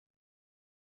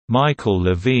Michael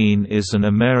Levine is an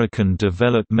American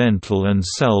developmental and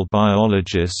cell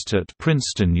biologist at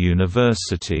Princeton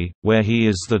University, where he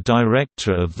is the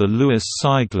director of the Louis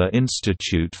Sigler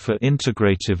Institute for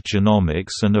Integrative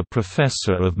Genomics and a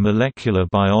professor of molecular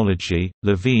biology.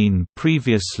 Levine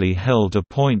previously held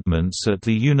appointments at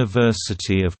the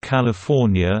University of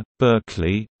California,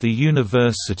 Berkeley, the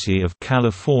University of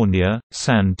California,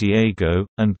 San Diego,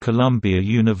 and Columbia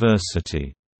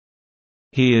University.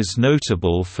 He is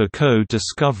notable for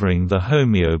co-discovering the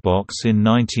Homeobox in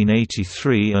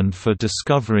 1983 and for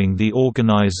discovering the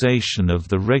organization of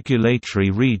the regulatory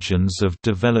regions of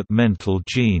developmental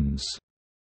genes.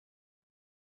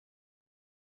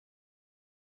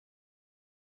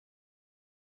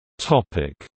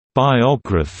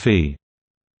 Biography.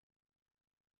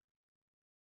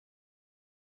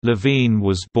 Levine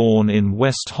was born in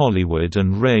West Hollywood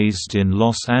and raised in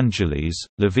Los Angeles.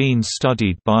 Levine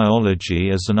studied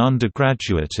biology as an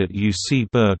undergraduate at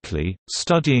UC Berkeley,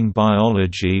 studying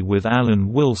biology with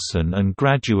Alan Wilson and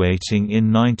graduating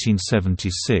in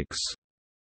 1976.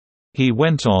 He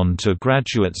went on to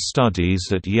graduate studies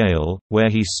at Yale, where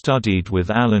he studied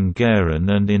with Alan Guerin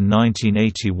and in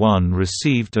 1981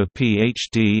 received a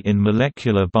Ph.D. in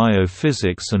molecular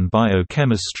biophysics and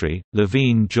biochemistry.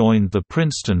 Levine joined the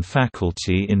Princeton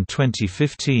faculty in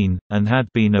 2015, and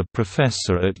had been a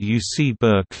professor at UC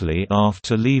Berkeley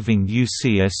after leaving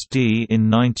UCSD in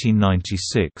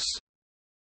 1996.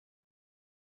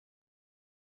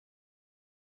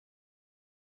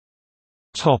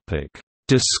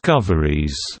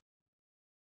 Discoveries.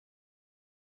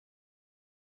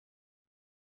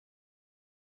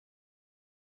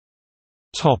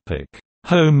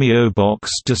 Homeobox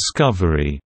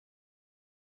discovery.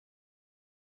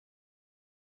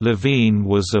 Levine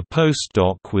was a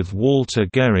postdoc with Walter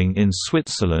Gehring in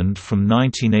Switzerland from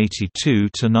 1982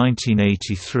 to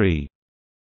 1983.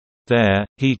 There,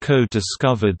 he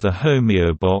co-discovered the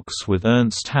Homeobox with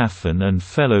Ernst Haffen and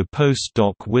fellow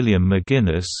postdoc William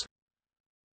McGinnis.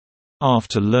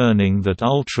 After learning that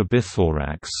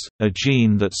ultrabithorax, a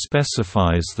gene that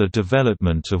specifies the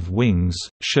development of wings,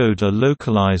 showed a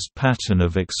localized pattern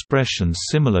of expression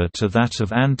similar to that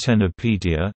of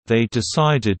Antennapedia, they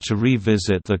decided to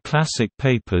revisit the classic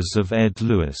papers of Ed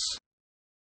Lewis.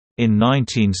 In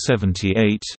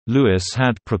 1978, Lewis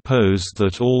had proposed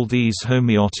that all these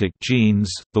homeotic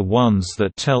genes, the ones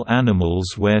that tell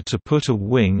animals where to put a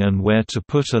wing and where to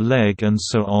put a leg and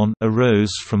so on,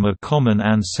 arose from a common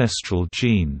ancestral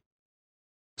gene.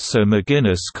 So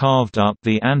McGinnis carved up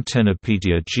the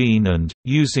Antennapedia gene and,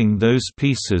 using those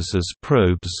pieces as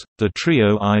probes, the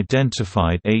trio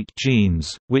identified 8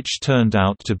 genes, which turned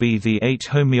out to be the 8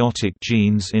 homeotic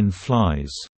genes in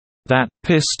flies. "That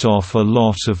pissed off a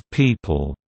lot of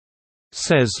people,"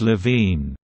 says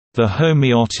Levine. "The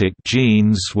homeotic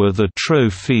genes were the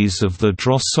trophies of the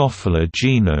Drosophila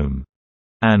genome.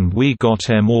 And we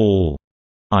got 'em all.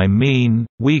 I mean,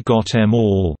 we got 'em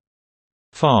all."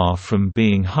 Far from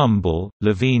being humble,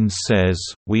 Levine says,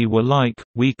 "We were like,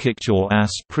 we kicked your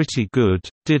ass pretty good,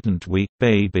 didn't we,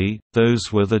 baby,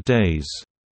 those were the days."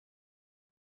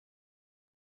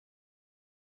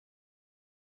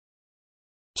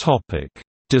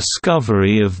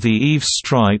 Discovery of the ieve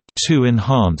stripe 2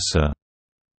 enhancer.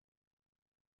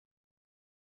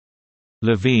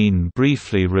 Levine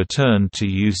briefly returned to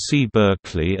UC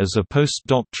Berkeley as a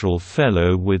postdoctoral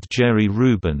fellow with Jerry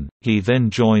Rubin. He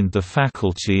then joined the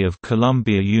faculty of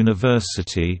Columbia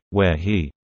University, where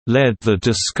he led the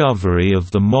discovery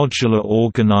of the modular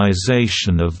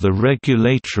organization of the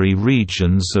regulatory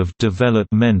regions of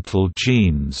developmental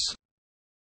genes.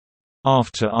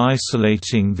 After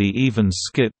isolating the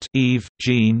even-skipped ieve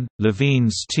gene,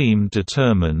 Levine's team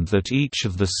determined that each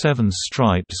of the 7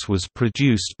 stripes was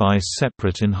produced by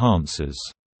separate enhancers.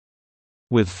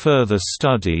 With further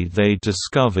study they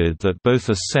discovered that both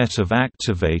a set of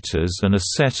activators and a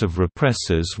set of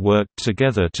repressors worked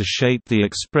together to shape the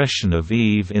expression of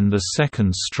ieve in the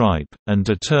second stripe, and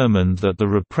determined that the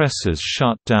repressors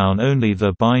shut down only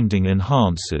the binding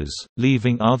enhancers,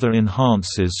 leaving other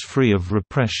enhancers free of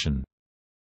repression.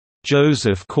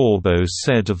 Joseph Corbeau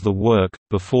said of the work,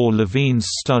 before Levine's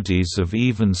studies of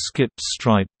even-skipped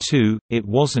stripe 2, it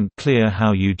wasn't clear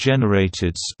how you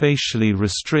generated spatially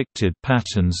restricted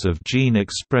patterns of gene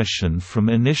expression from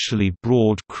initially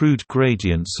broad crude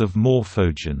gradients of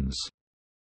morphogenes.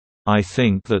 I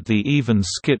think that the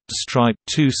even-skipped stripe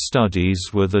 2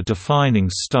 studies were the defining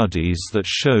studies that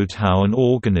showed how an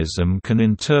organism can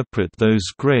interpret those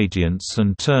gradients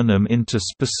and turn them into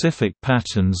specific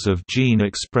patterns of gene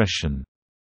expression.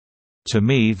 To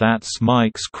me that's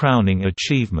Mike's crowning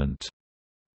achievement.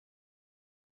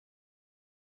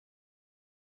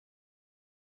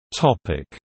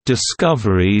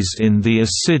 Discoveries in the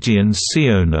ascidian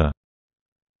iCiona.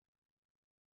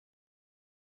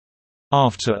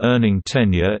 After earning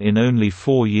tenure in only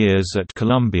 4 years at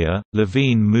Columbia,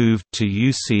 Levine moved to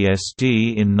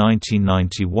UCSD in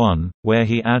 1991, where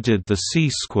he added the sea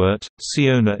squirt,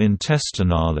 Iceona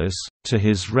intestinalis, to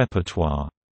his repertoire.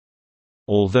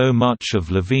 Although much of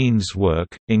Levine's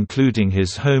work, including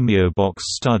his Homeobox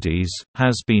studies,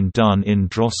 has been done in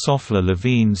Drosophila,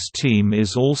 Levine's team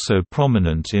is also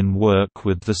prominent in work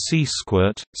with the sea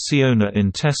squirt, Iceona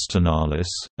intestinalis,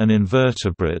 an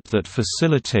invertebrate that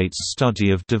facilitates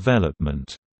study of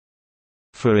development.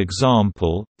 For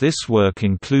example, this work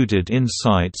included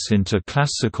insights into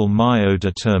classical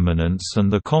myodeterminants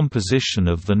and the composition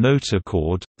of the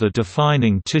notochord, the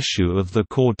defining tissue of the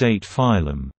chordate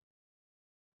phylum.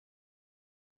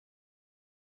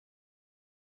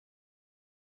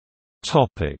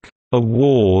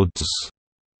 Awards.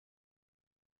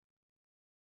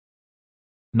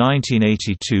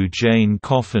 1982 Jane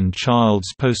Coffin Childs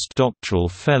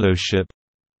Postdoctoral Fellowship,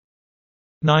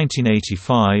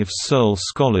 1985 Searle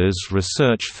Scholars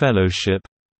Research Fellowship,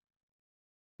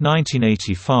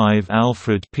 1985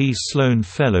 Alfred P. Sloan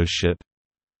Fellowship,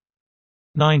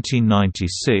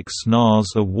 1996 NAS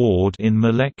Award in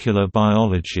Molecular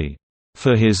Biology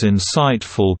for his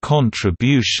insightful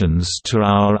contributions to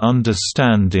our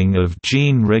understanding of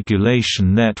gene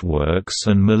regulation networks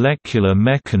and molecular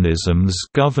mechanisms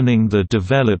governing the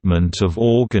development of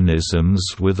organisms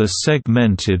with a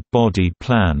segmented body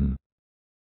plan.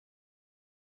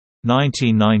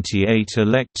 1998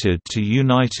 elected to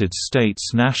United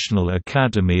States National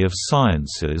Academy of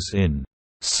Sciences in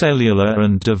Cellular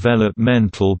and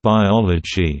Developmental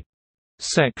Biology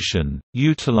section,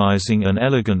 utilizing an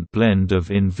elegant blend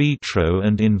of in vitro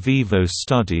and in vivo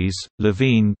studies.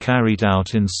 Levine carried out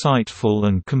insightful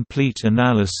and complete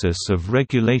analysis of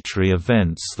regulatory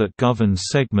events that govern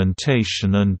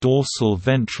segmentation and dorsal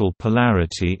ventral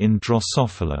polarity in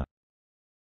Drosophila.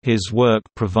 His work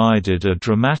provided a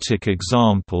dramatic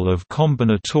example of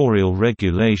combinatorial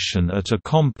regulation at a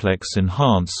complex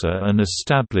enhancer and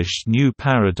established new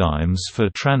paradigms for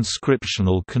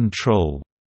transcriptional control.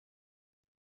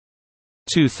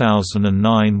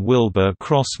 2009 Wilbur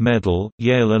Cross Medal,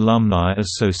 Yale Alumni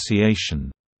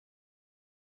Association.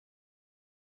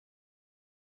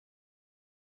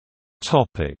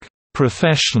 Topic: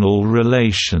 Professional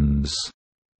relations.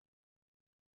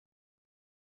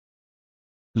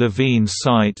 Levine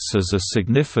cites as a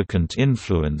significant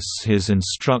influence his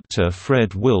instructor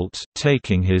Fred Wilt,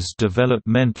 taking his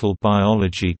developmental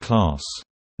biology class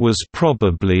was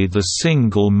probably the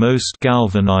single most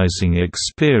galvanizing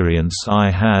experience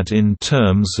I had in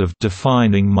terms of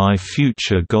defining my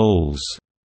future goals,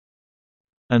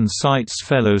 and cites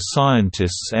fellow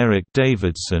scientists Eric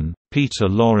Davidson, Peter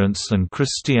Lawrence and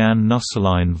Christiane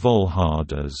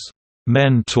Nusseline-Volhard as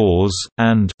mentors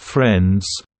and friends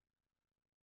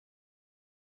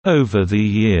over the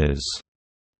years.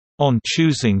 On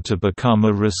choosing to become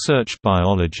a research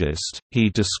biologist, he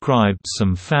described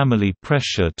some family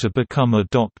pressure to become a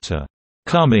doctor.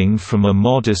 Coming from a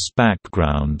modest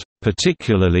background,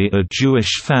 particularly a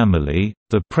Jewish family,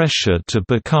 the pressure to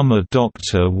become a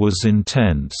doctor was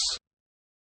intense.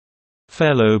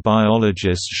 Fellow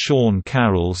biologist Sean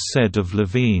Carroll said of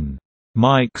Levine,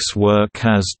 "Mike's work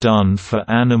has done for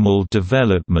animal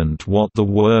development what the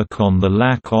work on the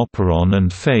lac operon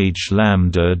and phage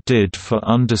lambda did for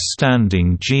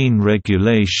understanding gene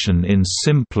regulation in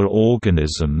simpler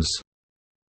organisms.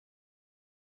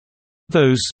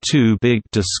 Those two big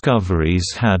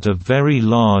discoveries had a very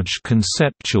large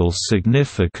conceptual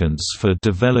significance for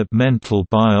developmental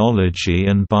biology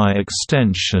and by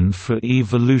extension for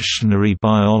evolutionary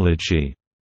biology."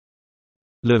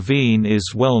 Levine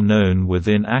is well known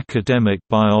within academic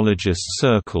biologist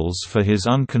circles for his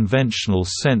unconventional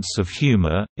sense of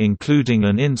humor, including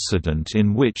an incident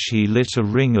in which he lit a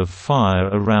ring of fire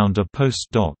around a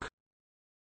postdoc.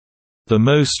 "The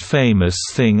most famous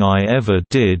thing I ever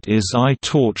did is I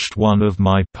torched one of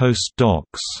my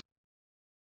postdocs,"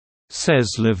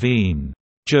 says Levine.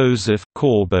 Joseph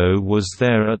Corbeau was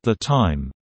there at the time.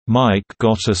 Mike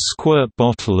got a squirt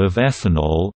bottle of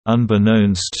ethanol,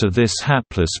 unbeknownst to this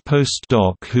hapless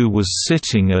postdoc who was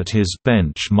sitting at his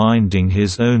bench minding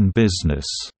his own business,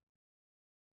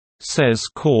 says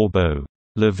Corbeau.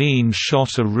 Levine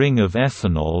shot a ring of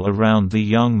ethanol around the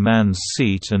young man's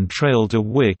seat and trailed a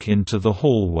wick into the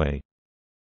hallway.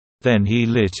 Then he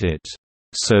lit it.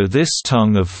 "So this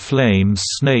tongue of flame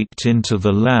snaked into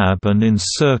the lab and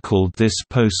encircled this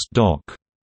postdoc,"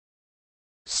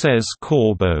 says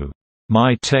Corbeau.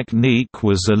 "My technique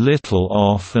was a little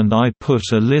off and I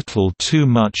put a little too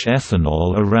much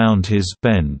ethanol around his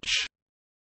bench.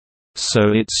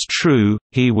 So it's true,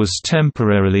 he was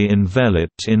temporarily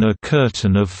enveloped in a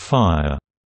curtain of fire,"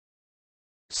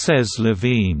 says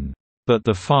Levine. But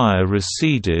the fire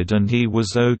receded and he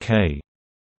was okay.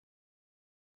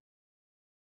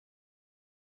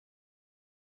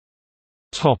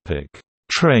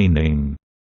 Training.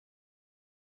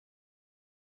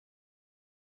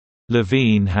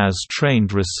 Levine has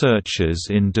trained researchers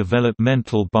in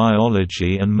developmental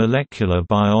biology and molecular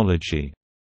biology.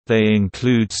 They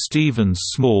include Stephen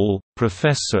Small,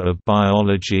 professor of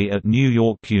biology at New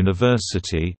York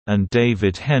University, and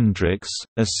David Hendricks,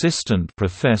 assistant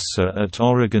professor at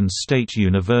Oregon State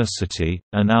University,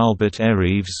 and Albert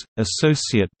Ereves,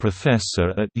 associate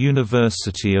professor at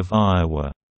University of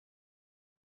Iowa.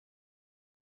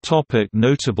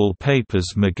 Notable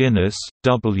papers: McGinnis,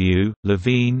 W.,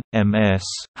 Levine, M.S.,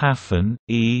 Haffen,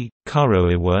 E.,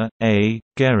 Kuroiwa, A.,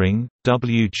 Gehring,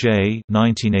 W.J.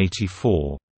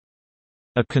 1984.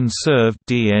 A conserved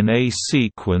DNA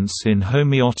sequence in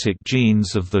homeotic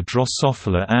genes of the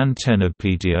Drosophila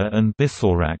antennapedia and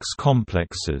bithorax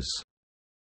complexes.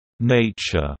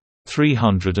 Nature.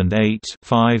 308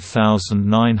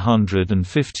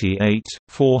 5958,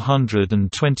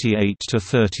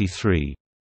 428–33.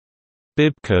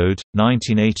 Bibcode,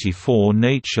 1984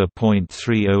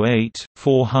 Nature.308,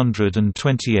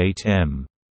 428 m.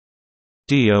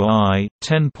 DOI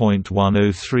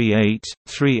 10.1038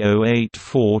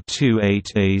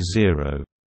 308428A0.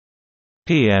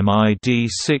 PMID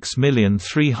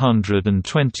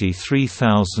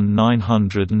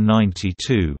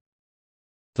 6323992.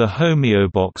 The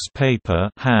Homeobox paper,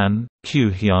 Han,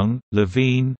 Q-Hyung,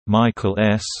 Levine, Michael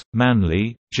S.,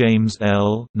 Manley, James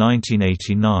L.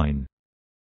 1989.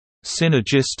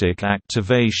 Synergistic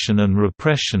activation and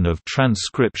repression of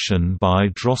transcription by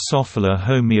Drosophila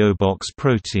homeobox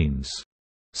proteins.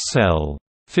 Cell.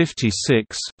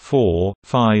 56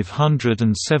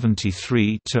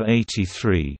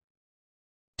 573–83.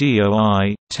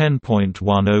 DOI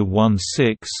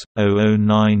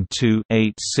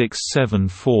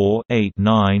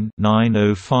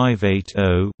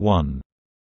 10.1016/0092-8674-89-90580-1.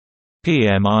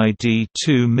 PMID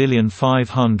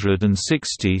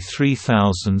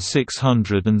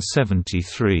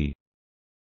 2563673.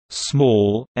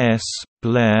 Small, S.,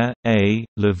 Blair, A.,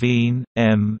 Levine,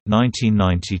 M.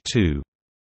 1992.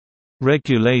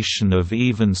 Regulation of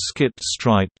even-skipped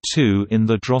stripe 2 in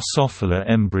the Drosophila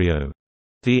embryo.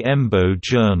 The Embo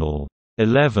Journal.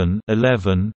 11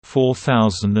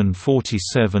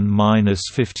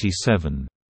 4047–57.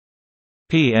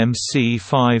 PMC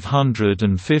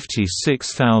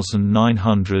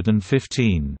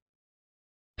 556915.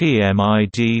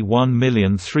 PMID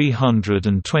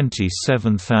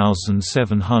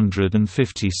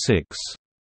 1327756.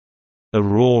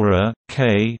 Aurora,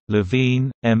 K.,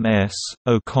 Levine, M.S.,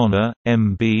 O'Connor,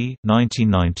 M.B.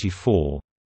 1994.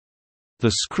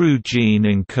 The screw gene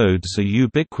encodes a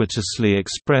ubiquitously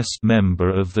expressed member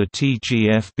of the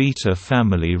TGF-beta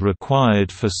family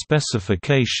required for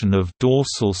specification of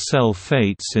dorsal cell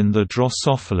fates in the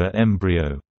Drosophila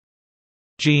embryo.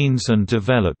 Genes and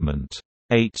Development.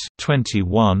 8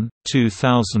 21,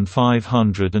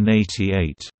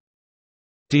 2588.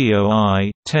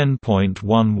 DOI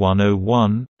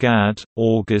 10.1101, Gad,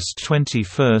 August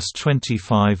 21,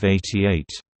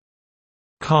 2588.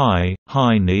 Kai,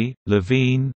 Heine,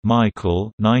 Levine,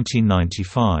 Michael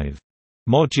 1995.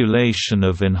 Modulation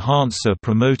of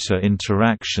enhancer-promoter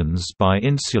interactions by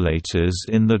insulators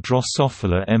in the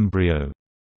Drosophila embryo.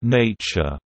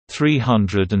 Nature.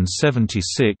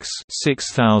 376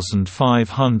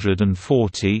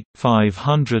 6540,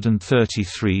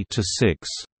 533–6.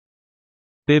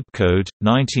 Bibcode,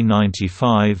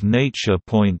 1995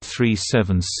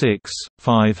 Nature.376,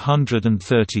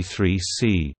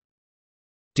 533c.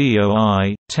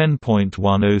 DOI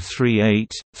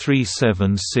 10.1038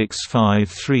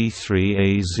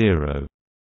 376533A0.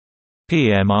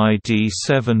 PMID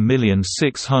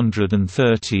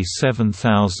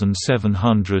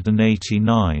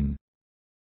 7637789.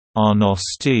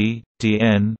 Arnosti,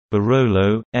 D.N.,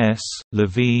 Barolo, S.,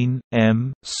 Levine,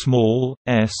 M., Small,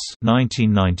 S.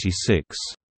 1996.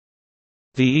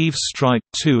 The ieve Stripe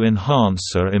 2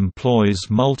 enhancer employs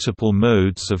multiple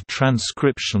modes of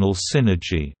transcriptional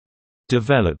synergy.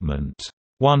 Development.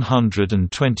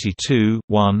 122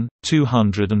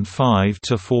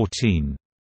 205–14.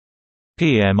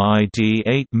 PMID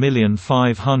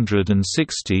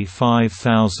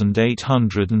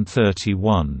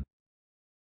 8565831.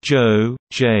 Joe,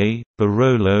 J.,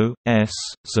 Barolo, S.,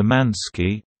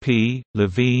 Zemansky, P.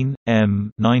 Levine,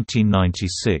 M.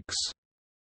 1996.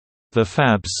 The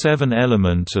Fab7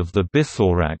 element of the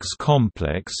bithorax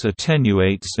complex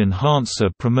attenuates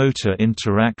enhancer-promoter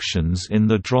interactions in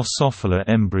the Drosophila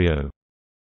embryo.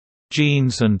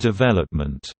 Genes and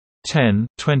Development. 10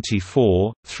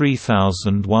 24,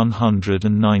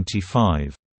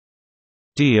 3195.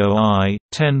 DOI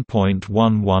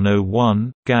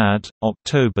 10.1101, GAD,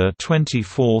 October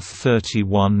 24,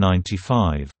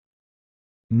 3195.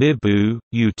 Nibu,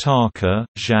 Yutaka,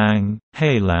 Zhang,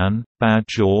 Heilan,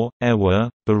 Bajor, Ewa,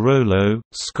 Barolo,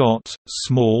 Scott,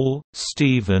 Small,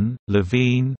 Stephen,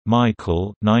 Levine,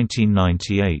 Michael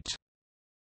 1998.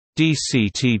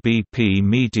 DCTBP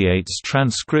mediates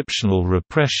transcriptional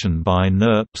repression by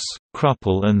NERPs,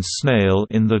 Kruppel and Snail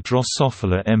in the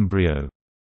Drosophila embryo.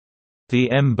 The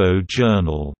Embo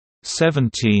Journal.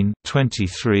 17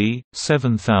 23,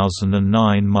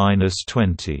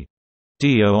 7009-20.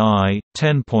 DOI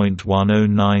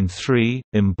 10.1093,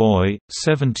 Imboy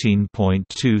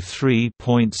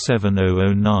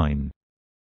 17.23.7009.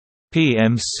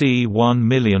 PMC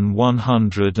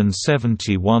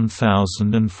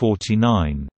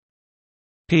 1171049.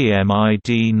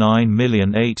 PMID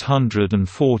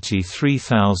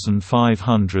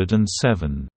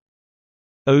 9843507.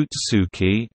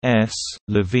 Otsuki, S.,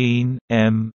 Levine,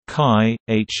 M., Kai,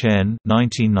 H. N.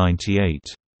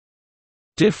 1998.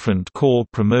 Different core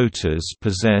promoters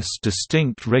possess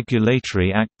distinct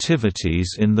regulatory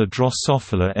activities in the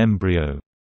Drosophila embryo.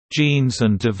 Genes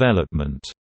and Development.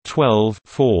 12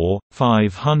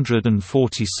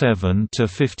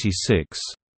 547–56.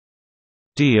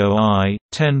 DOI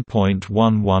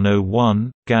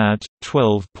 10.1101, GAD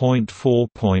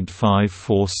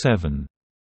 12.4.547.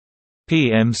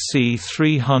 PMC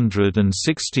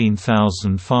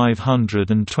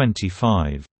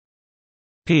 316525.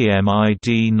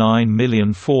 PMID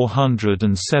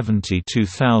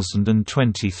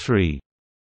 9472023.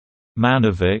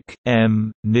 Manovic,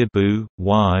 M., Nibu,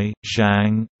 Y.,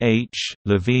 Zhang, H.,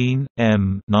 Levine,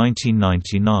 M.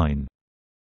 1999.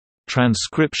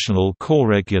 Transcriptional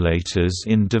coregulators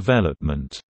in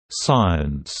Development.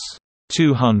 Science.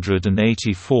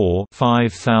 284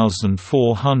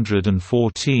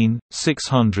 5414,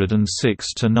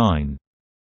 606–9.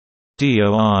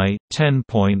 DOI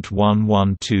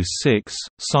 10.1126,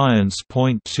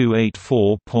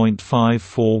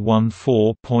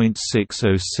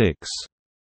 Science.284.5414.606.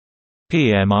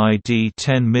 PMID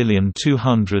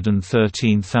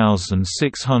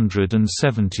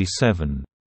 10213677.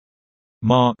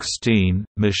 Markstein,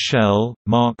 Michelle,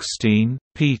 Markstein,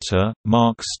 Peter,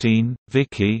 Markstein,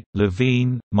 Vicky,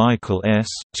 Levine, Michael S.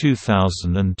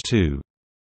 2002.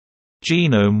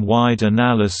 Genome-wide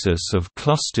analysis of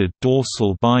clustered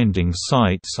dorsal binding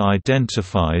sites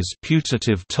identifies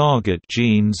putative target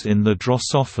genes in the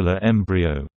Drosophila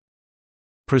embryo.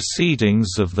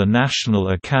 Proceedings of the National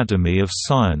Academy of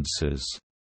Sciences.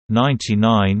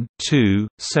 99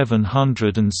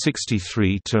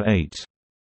 763–8.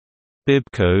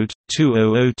 Bibcode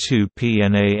 2002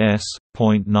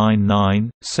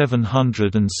 PNAS.99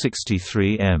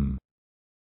 763M.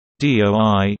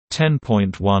 DOI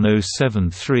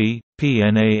 10.1073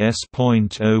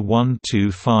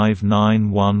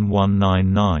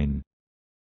 PNAS.01259119.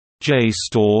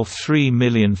 JSTOR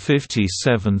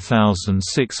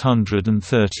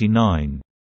 3057639.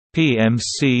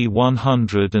 PMC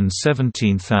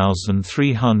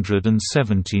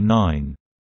 117379.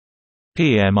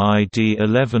 PMID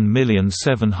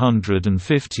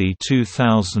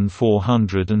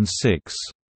 11752406.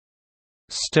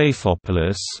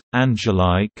 Stathopoulos,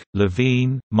 Angelique,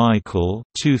 Levine, Michael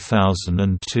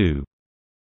 2002.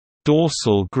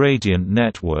 Dorsal gradient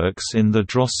networks in the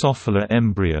Drosophila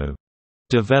embryo.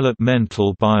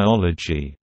 Developmental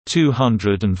Biology.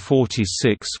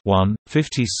 246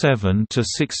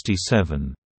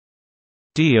 57–67.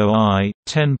 DOI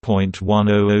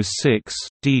 10.1006,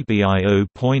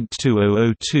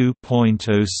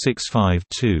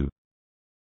 DBIO.2002.0652.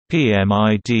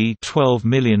 PMID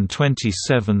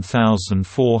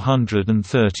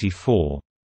 12027434.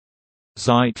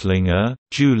 Zeitlinger,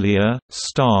 Julia,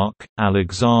 Stark,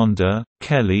 Alexander,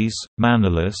 Kellys,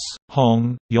 Manolis,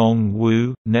 Hong,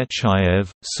 Yong-Woo, Nechayev,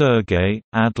 Sergey,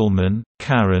 Adelman,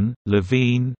 Karen,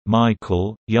 Levine,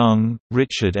 Michael, Young,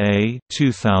 Richard A.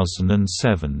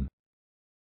 2007.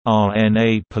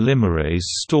 RNA polymerase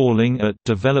stalling at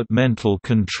developmental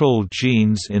control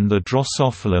genes in the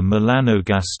Drosophila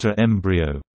melanogaster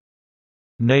embryo.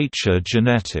 Nature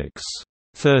Genetics.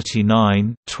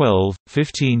 39 12,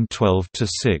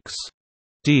 1512–6.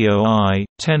 DOI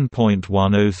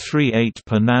 10.1038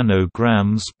 per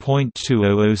nanograms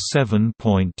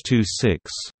 .2007.26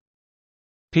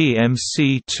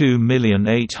 PMC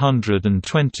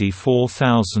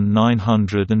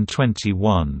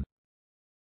 2824921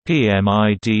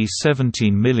 PMID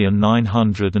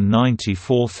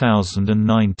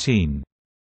 17994019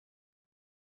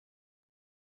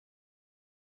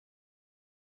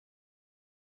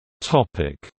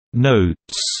 Topic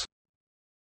Notes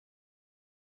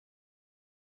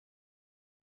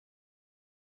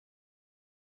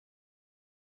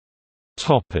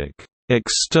Topic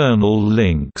External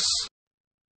links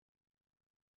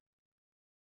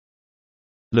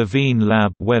Levine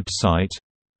Lab website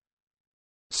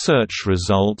Search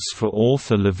results for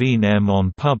author Levine M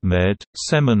on PubMed,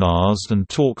 seminars and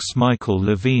talks Michael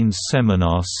Levine's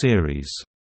seminar series,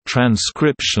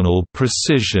 "Transcriptional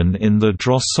Precision in the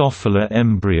Drosophila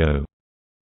Embryo",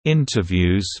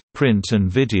 interviews, print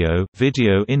and video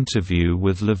interview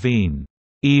with Levine,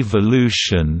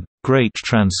 "Evolution, Great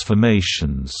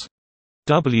Transformations",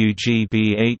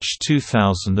 WGBH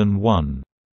 2001.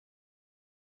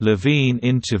 Levine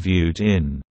interviewed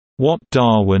in What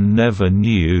Darwin Never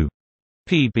Knew,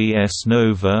 PBS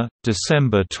Nova,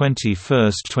 December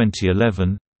 21,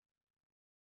 2011.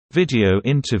 Video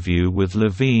interview with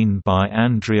Levine by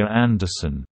Andrea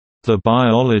Anderson, The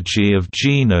Biology of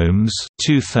Genomes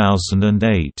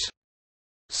 2008.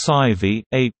 iCive,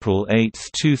 April 8,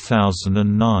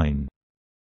 2009.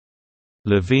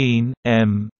 Levine,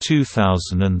 M.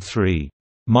 2003.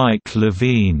 Mike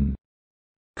Levine.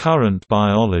 Current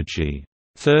Biology.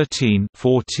 13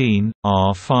 14,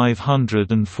 R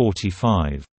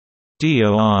 545.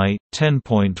 DOI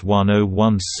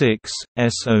 10.1016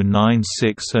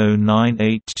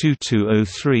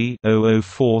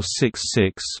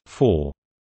 S0960982203-00466-4.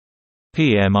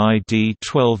 PMID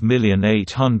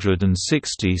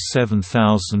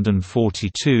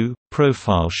 12867042.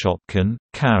 Profilshopkin,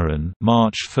 Karen.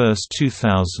 March 1,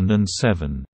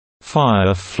 2007.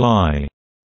 Firefly.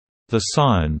 The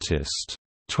Scientist.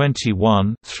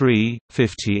 21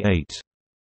 358.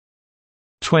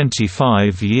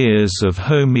 25 Years of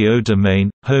Homeodomain,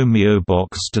 Homeobox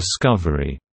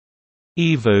Discovery.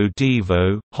 Evo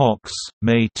Devo, Hox,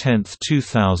 May 10,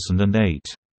 2008.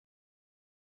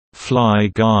 Fly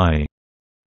Guy.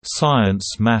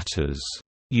 Science Matters.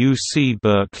 UC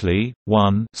Berkeley,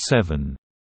 1 7.